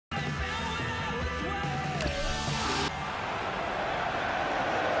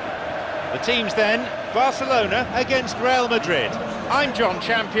The teams then, Barcelona against Real Madrid. I'm John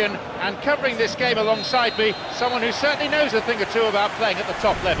Champion, and covering this game alongside me, someone who certainly knows a thing or two about playing at the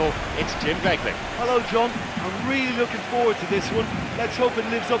top level, it's Jim Begley. Hello John, I'm really looking forward to this one. Let's hope it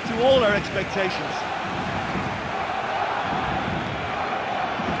lives up to all our expectations.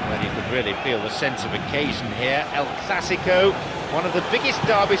 Well, you could really feel the sense of occasion here. El Clásico, one of the biggest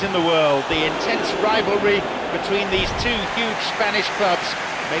derbies in the world. The intense rivalry between these two huge Spanish clubs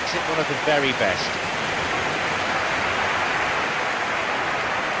makes it one of the very best.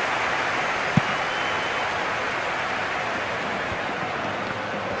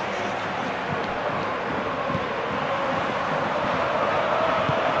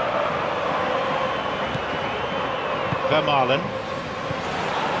 Vermaelen.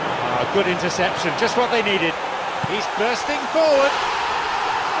 Good interception, just what they needed. He's bursting forward.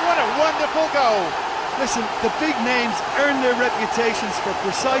 What a wonderful goal. Listen, the big names earn their reputations for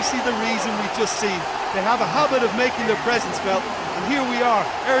precisely the reason we've just seen. They have a habit of making their presence felt, and here we are,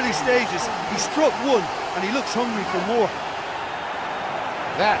 early stages. He struck one, and he looks hungry for more.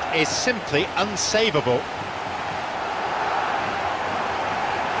 That is simply unsavable.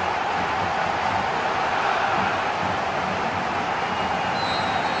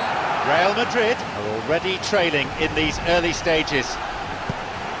 Real Madrid are already trailing in these early stages.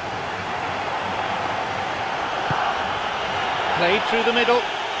 Played through the middle.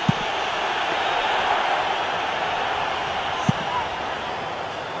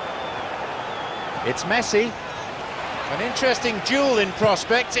 It's Messi. An interesting duel in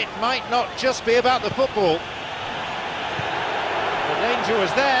prospect. It might not just be about the football. The danger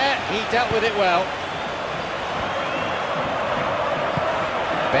was there. He dealt with it well.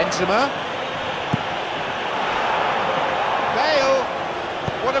 Benzema. Bale.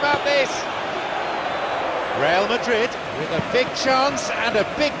 What about this? Real Madrid with a big chance and a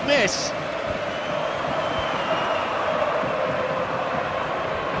big miss.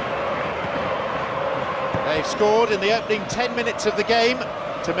 They've scored in the opening 10 minutes of the game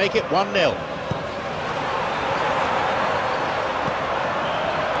to make it 1-0.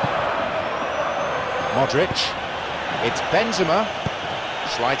 Modric. It's Benzema.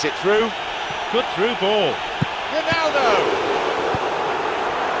 Slides it through. Good through ball. Ronaldo!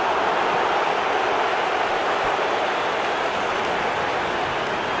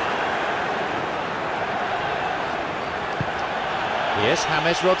 Here's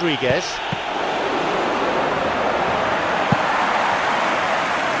James Rodriguez.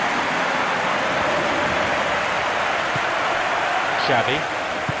 Xavi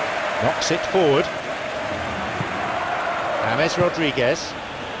knocks it forward. James Rodriguez.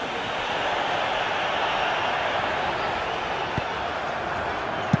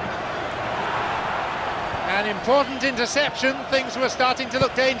 An important interception. Things were starting to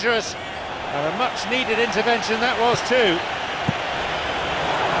look dangerous. And a much-needed intervention that was too.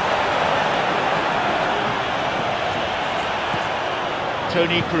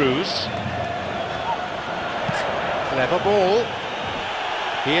 Toni Kroos. Clever ball.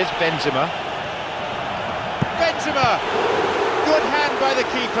 Here's Benzema. Benzema! Good hand by the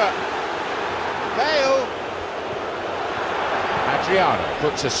keeper. Bale. Adriano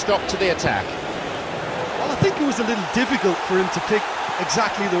puts a stop to the attack. Well, I think it was a little difficult for him to pick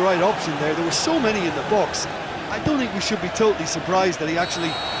exactly the right option there. There were so many in the box. I don't think we should be totally surprised that he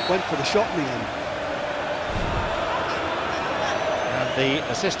actually went for the shot in the end. And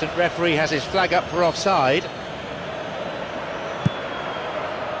the assistant referee has his flag up for offside.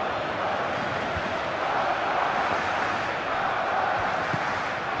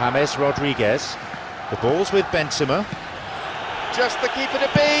 James Rodriguez. The ball's with Benzema. Just the keeper to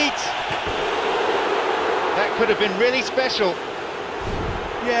beat. That could have been really special.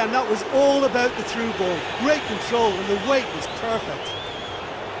 Yeah, and that was all about the through ball. Great control, and the weight was perfect.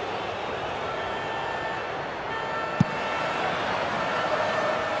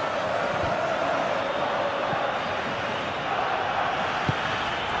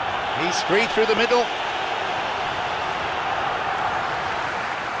 He's free through the middle.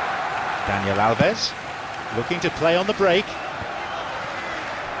 Daniel Alves looking to play on the break.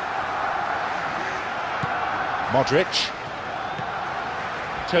 Modric.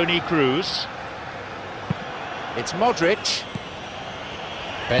 Toni Kroos. It's Modric.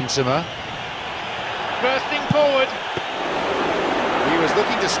 Benzema. Bursting forward. He was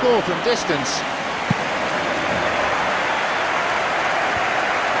looking to score from distance.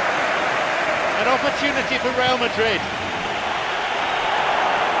 An opportunity for Real Madrid.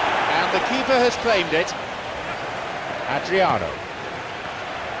 And the keeper has claimed it. Adriano.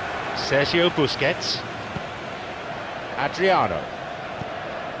 Sergio Busquets. Adriano.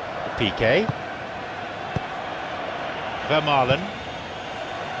 Piqué. Vermaelen.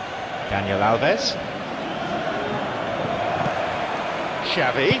 Daniel Alves.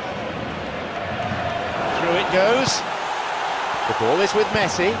 Xavi. Through it goes. The ball is with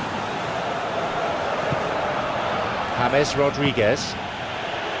Messi. James Rodriguez.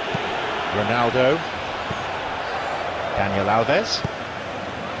 Ronaldo. Daniel Alves.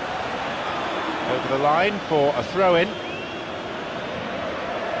 Over the line for a throw-in.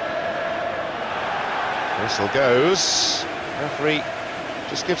 Whistle goes. Referee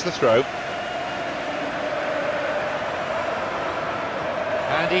just gives the throw.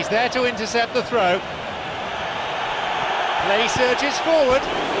 And he's there to intercept the throw. Play surges forward.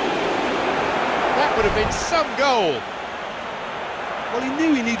 That would have been some goal. Well, he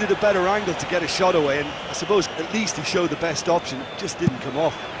knew he needed a better angle to get a shot away, and I suppose at least he showed the best option. It just didn't come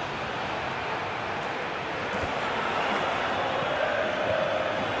off.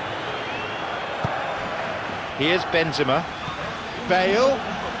 Here's Benzema. Bale.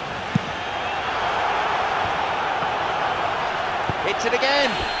 Hits it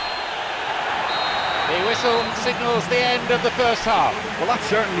again. The whistle signals the end of the first half. Well, that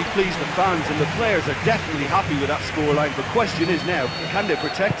certainly pleased the fans, and the players are definitely happy with that scoreline. The question is now, can they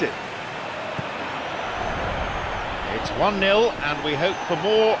protect it? It's 1-0, and we hope for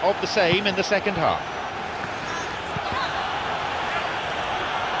more of the same in the second half.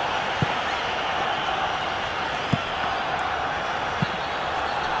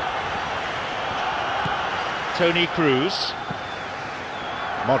 Toni Kroos.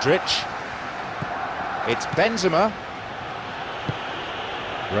 Modric. It's Benzema.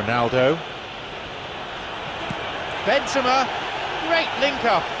 Ronaldo. Benzema. Great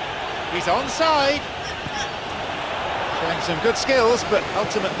link-up. He's onside. Showing some good skills, but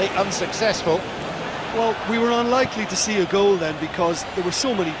ultimately unsuccessful. Well, we were unlikely to see a goal then because there were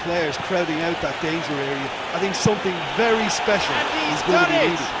so many players crowding out that danger area. I think something very special is going to be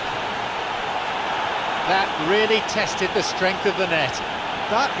needed. That really tested the strength of the net.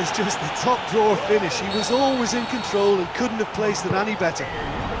 That is just the top drawer finish. He was always in control and couldn't have placed it any better.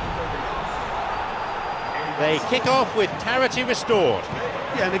 They kick off with parity restored.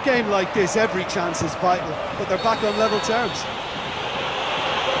 Yeah, in a game like this, every chance is vital, but they're back on level terms.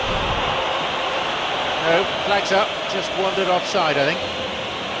 No, flags up, just wandered offside, I think.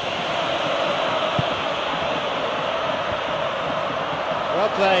 Well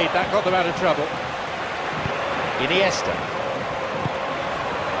played, that got them out of trouble. Iniesta.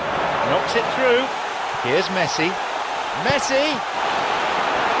 Knocks it through. Here's Messi. Messi!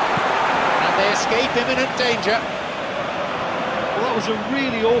 And they escape imminent danger. Well, that was a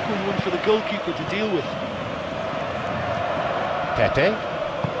really awkward one for the goalkeeper to deal with. Pepe.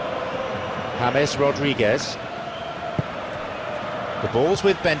 James Rodriguez. The ball's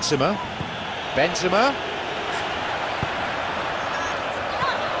with Benzema. Benzema.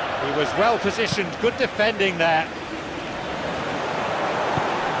 He was well positioned, good defending there.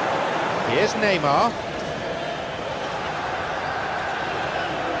 Here's Neymar.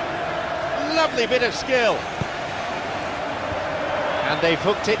 Lovely bit of skill. And they've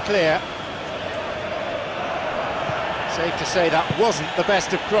hooked it clear. Safe to say that wasn't the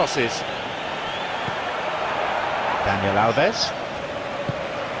best of crosses. Daniel Alves.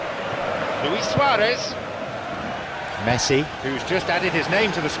 Luis Suarez. Messi, who's just added his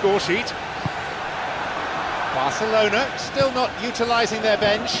name to the score sheet. Barcelona still not utilising their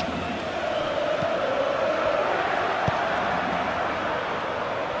bench.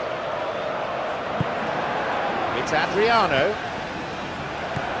 It's Adriano.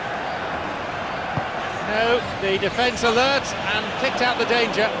 No, the defence alert and picked out the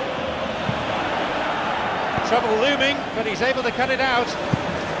danger. Trouble looming, but he's able to cut it out.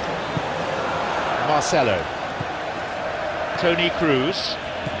 Marcelo. Toni Kroos.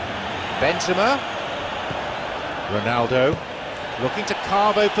 Benzema. Ronaldo. Looking to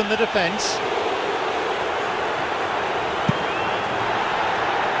carve open the defence.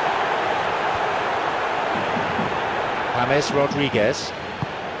 James Rodriguez.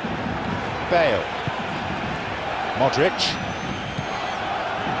 Bale. Modric.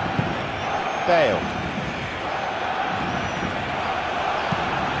 Bale.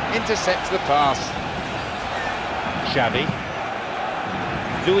 Intercepts the pass. Xavi.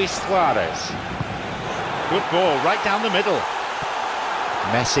 Luis Suarez. Good ball, right down the middle.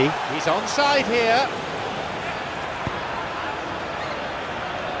 Messi. He's onside here.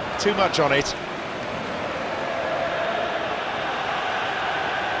 Too much on it.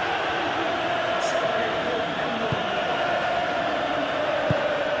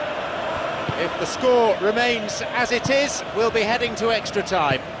 If the score remains as it is, we'll be heading to extra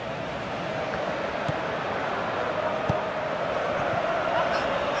time.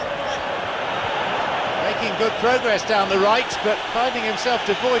 progress down the right, but finding himself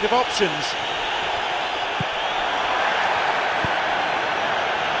devoid of options.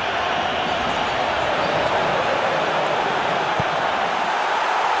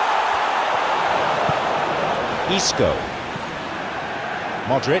 Isco.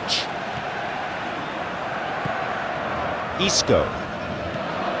 Modric. Isco.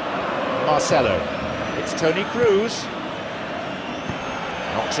 Marcelo. It's Toni Kroos.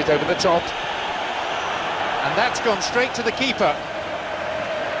 Knocks it over the top. And that's gone straight to the keeper.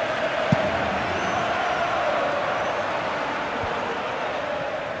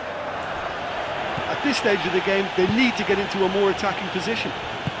 At this stage of the game, they need to get into a more attacking position.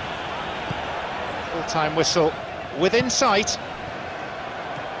 Full-time whistle within sight.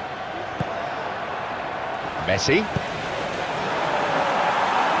 Messi.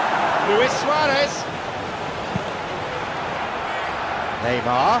 Luis Suarez.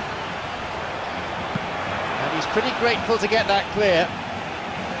 Neymar. And he's pretty grateful to get that clear.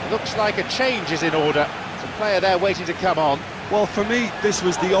 Looks like a change is in order. There's a player there waiting to come on. Well, for me, this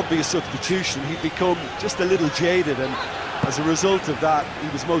was the obvious substitution. He'd become just a little jaded, and as a result of that, he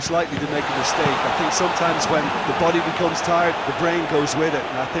was most likely to make a mistake. I think sometimes when the body becomes tired, the brain goes with it,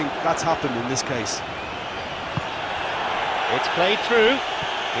 and I think that's happened in this case. It's played through.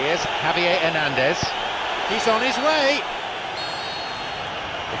 Here's Javier Hernandez. He's on his way.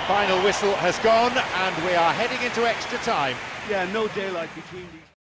 The final whistle has gone, and we are heading into extra time. Yeah, no daylight between these.